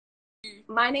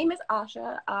My name is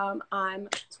Asha. I'm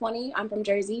 20. I'm from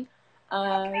Jersey.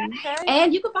 Okay.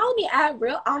 And you can follow me at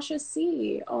Real Asha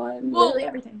C on literally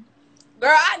everything.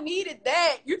 Girl, I needed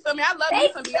that. You feel me? I love me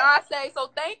some Beyonce,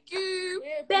 so thank you.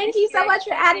 Yeah, thank you so much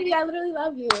for adding me. I literally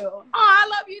love you. Oh, I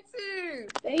love you too.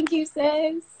 Thank you,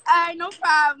 sis. All right, no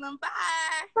problem. Bye.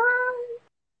 Bye.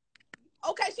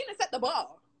 Okay, she done set the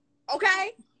ball.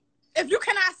 Okay? If you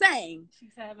cannot sing,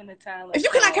 she's having a talent. If you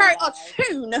cannot carry a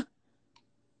tune.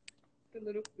 The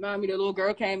little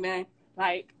girl came in,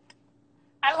 like,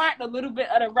 I learned a little bit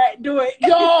of the rap, do it.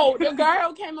 Yo, the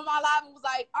girl came in my live and was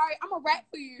like, all right, I'm going to rap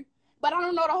for you. But I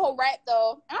don't know the whole rap,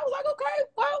 though. And I was like, okay,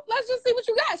 well, let's just see what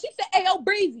you got. She said, hey, yo,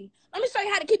 Breezy, let me show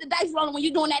you how to keep the dice rolling when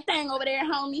you're doing that thing over there,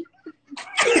 homie.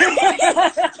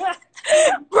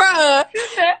 Bruh. She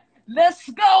said, let's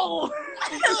go.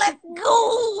 Let's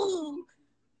go.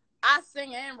 I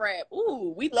sing and rap.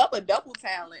 Ooh, we love a double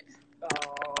talent.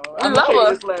 Oh, I love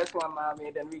this last one, mommy,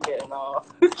 and then we getting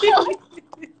off.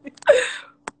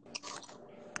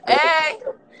 Hey.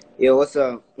 Yo, what's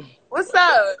up? What's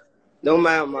up? Don't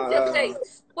mind my. Your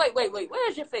face. Wait.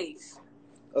 Where's your face?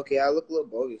 Okay, I look a little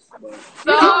bogus, but.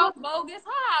 So bogus,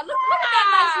 huh? Look at that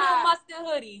nice little mustard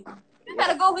hoodie. You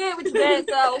better go ahead with your bad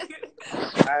self.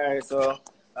 All right, so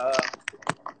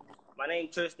my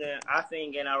name's Tristan. I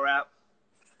sing and I rap.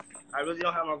 I really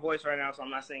don't have my voice right now, so I'm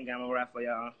not singing. I'm gonna rap for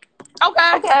y'all.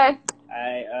 Okay.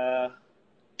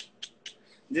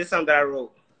 This is something that I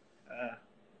wrote.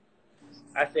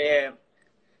 I said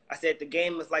the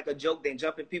game is like a joke, then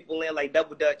jumping people in like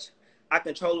double dutch. I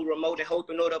control the remote and hold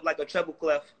the note up like a treble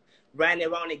clef. Riding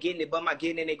around and getting it, but my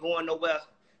getting it ain't going nowhere.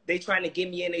 They trying to get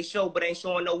me in their show, but ain't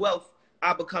showing no wealth.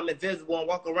 I become invisible and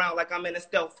walk around like I'm in a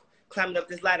stealth. Climbing up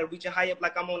this ladder, reaching high up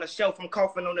like I'm on a shelf. I'm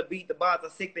coughing on the beat, the bars are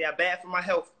sick, they are bad for my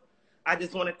health. I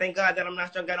just want to thank God that I'm not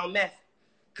strung out on meth.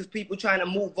 Cause people trying to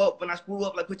move up when I screw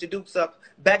up like put your dukes up.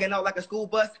 Bagging out like a school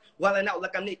bus, wilding out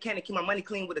like I'm Nick Cannon, keep my money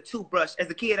clean with a toothbrush. As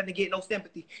a kid, I didn't get no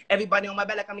sympathy. Everybody on my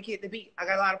back like I'm the kid to beat. I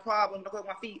got a lot of problems, I with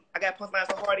my feet. I got punchlines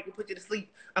so hard they can put you to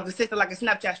sleep. I'm consistent like a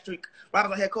Snapchat streak.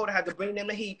 Robbers on head cold, I have to bring them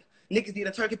the heat. Niggas eat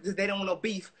a turkey because they don't want no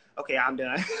beef. Okay, I'm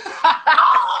done. No,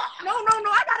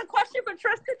 I got a question for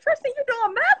Tristan. Tristan, you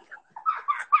doing meth?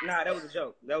 Nah, that was a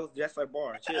joke. That was just like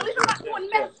bar. Chill. He's not doing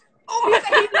meth. Oh, he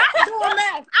said he's not doing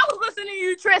meth. I was listening to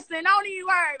you, Tristan. Don't even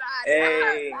worry about it.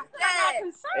 Hey.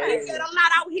 He said I'm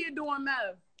not out here doing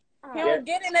meth. He don't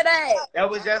get into that. That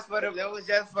was just for the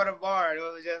bar.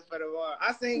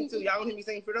 I sing too. Y'all want to hear me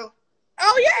sing for though?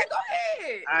 Oh yeah, go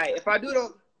ahead. All right. If I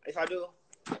do,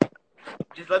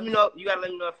 just let me know. You gotta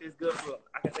let me know if it's good for real.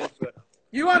 I can sing for real.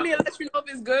 You want me to let you know if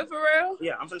it's good for real?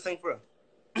 Yeah, I'm gonna sing for real.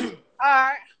 All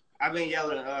right. I've been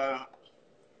yelling.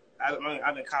 I've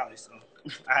been in college, so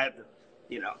I had to,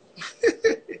 you know.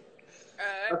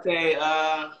 Okay.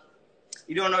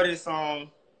 You don't know this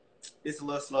song? It's a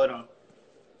little slow down.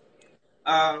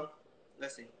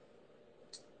 Let's see.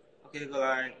 Okay, go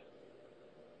like.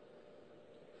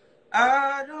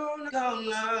 I don't know what I'm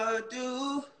gonna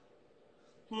do.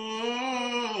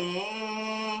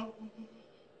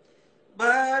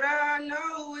 But I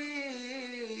know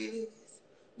it's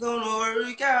gonna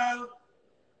work out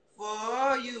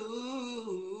for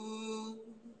you.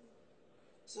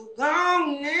 So go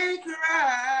and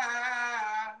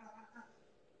cry.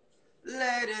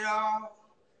 Let it all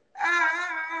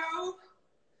out.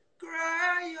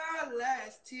 Cry your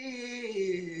last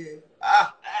tear.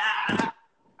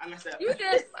 I messed up. You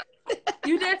did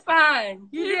fine.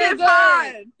 You did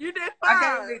fine. I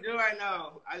can't really do it right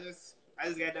now. I just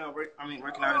got done working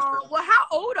out and stuff. Well, how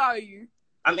old are you?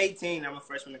 I'm 18. I'm a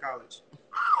freshman in college. You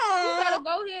gotta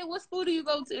go ahead. What school do you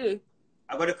go to?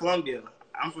 I go to Columbia.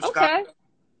 I'm from Okay. Chicago.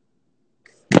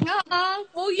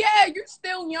 Well, yeah, you're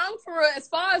still young for real. As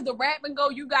far as the rapping go,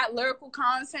 you got lyrical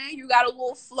content. You got a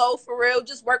little flow for real.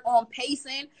 Just work on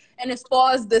pacing. And as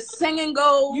far as the singing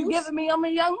goes, You giving me I'm a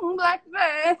young black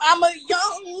man. I'm a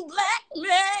young black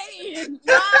man.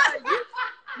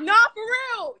 Nah, for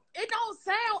real. It don't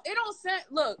sound.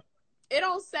 Look, it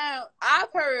don't sound.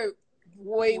 I've heard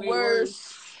way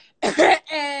worse.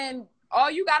 And all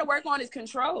you got to work on is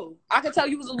control. I can tell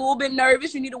you was a little bit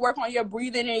nervous. You need to work on your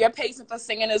breathing and your pacing for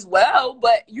singing as well.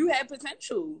 But you have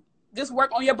potential. Just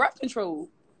work on your breath control.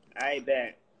 All right,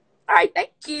 bet. All right,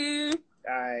 thank you.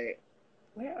 All right.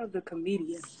 Where are the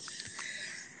comedians?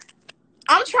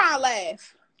 I'm trying to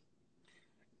laugh.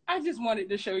 I just wanted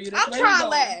to show you this. I'm trying to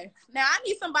laugh. Now, I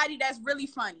need somebody that's really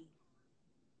funny.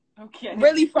 Okay.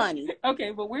 Really funny.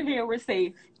 Okay, but we're here. We're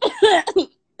safe.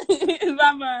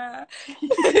 Mama.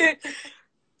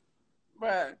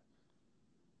 Bruh.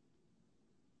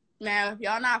 Now, if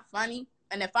y'all not funny,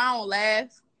 and if I don't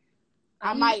laugh,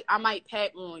 I might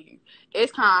pack on you.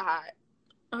 It's kind of hot.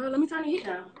 Let me turn the heat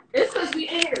down. It's because we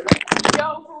in here.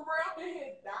 Yo, for real, I'm in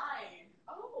here dying.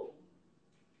 Oh,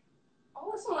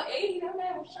 it's on 80. That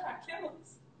man was trying to kill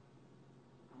us.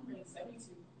 I'm in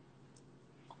 72.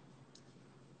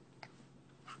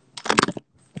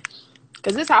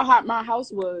 Cause this how hot my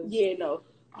house was. Yeah, no.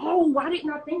 Oh, why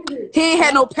didn't I think of this? He ain't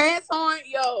had no pants on,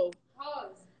 yo.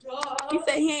 Duh. He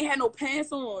said he ain't had no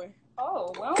pants on.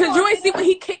 Oh, well. Cause you ain't see when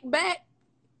he kicked back.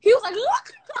 He was like,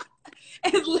 look,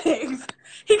 and his legs.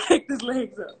 He kicked his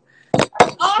legs up.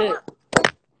 Shit.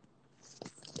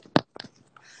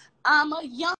 I'm a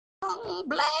young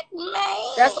black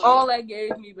man. That's all that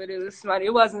gave me, but it was funny.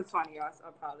 It wasn't funny. I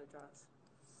apologize.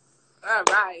 All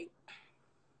right.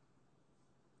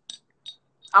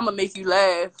 I'm gonna make you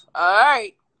laugh. All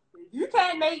right. You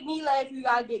can't make me laugh. You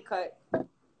gotta get cut. Let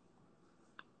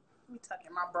me tuck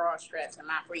in my bra straps and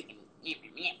my freaking.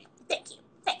 Thank you.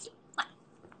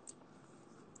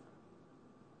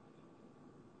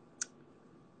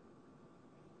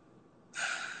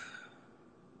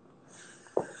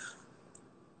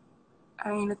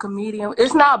 I ain't a comedian.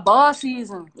 It's not ball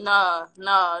season. No.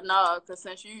 Cause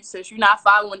since you not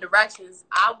following directions,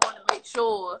 I want to make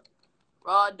sure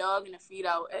raw dog and the feet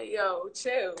out. Hey yo,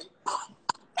 chill.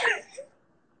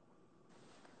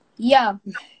 Yo,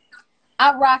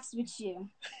 I rocks with you.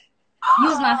 You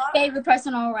was my favorite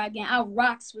person on Again. I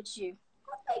rocks with you.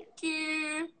 Thank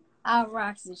you. I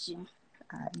rocks with you.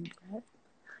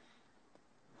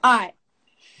 All right.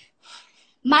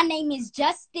 My name is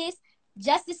Justice.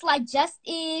 Justice like just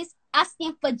is. I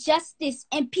stand for justice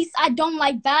and peace. I don't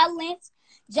like violence.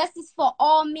 Justice for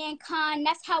all mankind.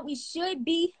 That's how it should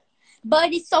be.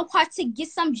 But it's so hard to get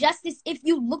some justice if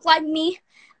you look like me.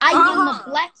 I am a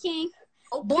black king.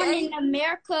 Okay. Born in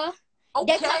America.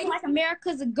 Okay. They talk like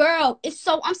America's a girl. It's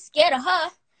so I'm scared of her.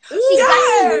 She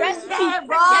got arrested,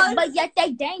 but yet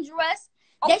they dangerous.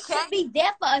 They should be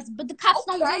there for us, but the cops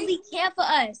don't really care for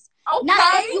us. Now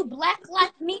if you black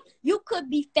like me, you could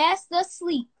be fast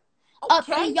asleep. Up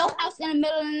in your house in the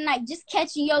middle of the night, just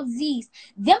catching your Z's.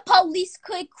 Them police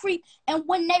could creep, and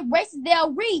when they race,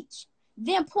 they'll reach.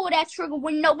 Then pull that trigger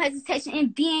with no hesitation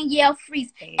and then yell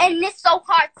freeze. And it's so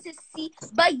hard to see,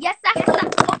 but yes, I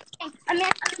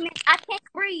can't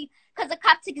breathe because the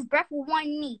cop took his breath with one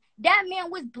knee. That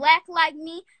man was black like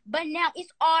me, but now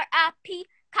it's R.I.P.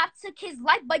 Cop took his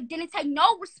life, but didn't take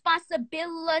no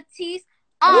responsibilities.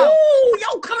 Ooh,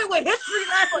 yo, coming with history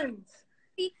lessons.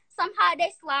 Somehow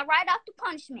they slide right out the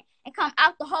punishment and come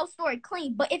out the whole story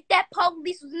clean. But if that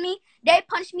police was me, they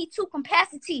punish me to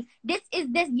capacity. This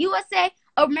USA,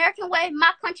 American way,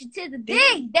 my country to the D.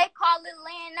 They call it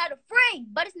land of the free,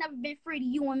 but it's never been free to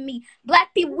you and me.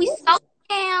 Black people, we stole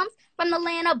scams from the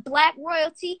land of black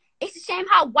royalty. It's a shame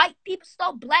how white people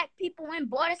stole black people and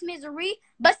brought us misery.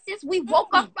 But since we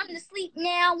woke up from the sleep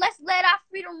now, let's let our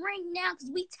freedom ring now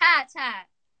because we tired.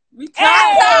 We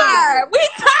tired. We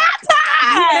tired.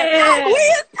 Yeah. We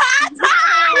is tired.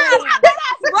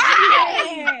 That's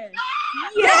right.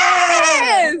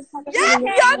 Yes. Yes,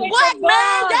 young black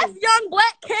man. That's young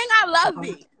black king. I love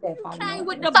it.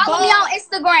 Follow me on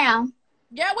Instagram.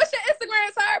 Yeah, what's your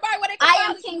Instagram? So everybody, what they I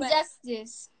am King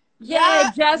Justice.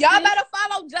 Yeah, Justice. Y'all better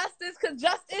follow Justice because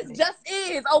Justice just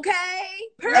is, okay?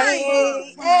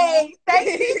 Period. Hey,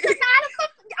 thank you.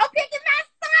 I'm picking my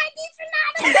side,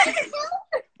 Deetranada.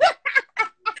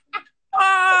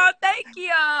 Oh, thank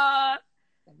you.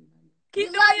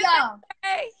 Keep We love y'all.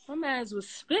 My man's was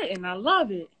spitting. I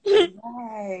love it.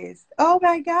 Yes. Oh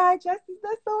my God, Justice,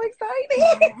 that's so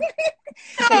exciting.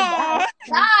 Bye.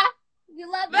 We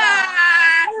love y'all.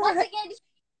 Bye. Once again,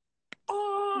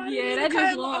 Oh, Yeah, that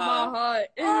just warmed my heart.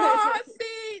 Oh,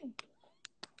 see.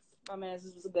 My man,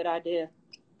 this was a good idea.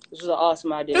 This was an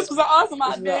awesome idea. This was an awesome This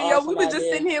was idea. an Yo, awesome we was just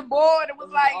idea. sitting here bored and was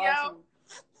like, awesome. yo,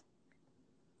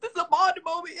 this is a bonding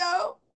moment, yo.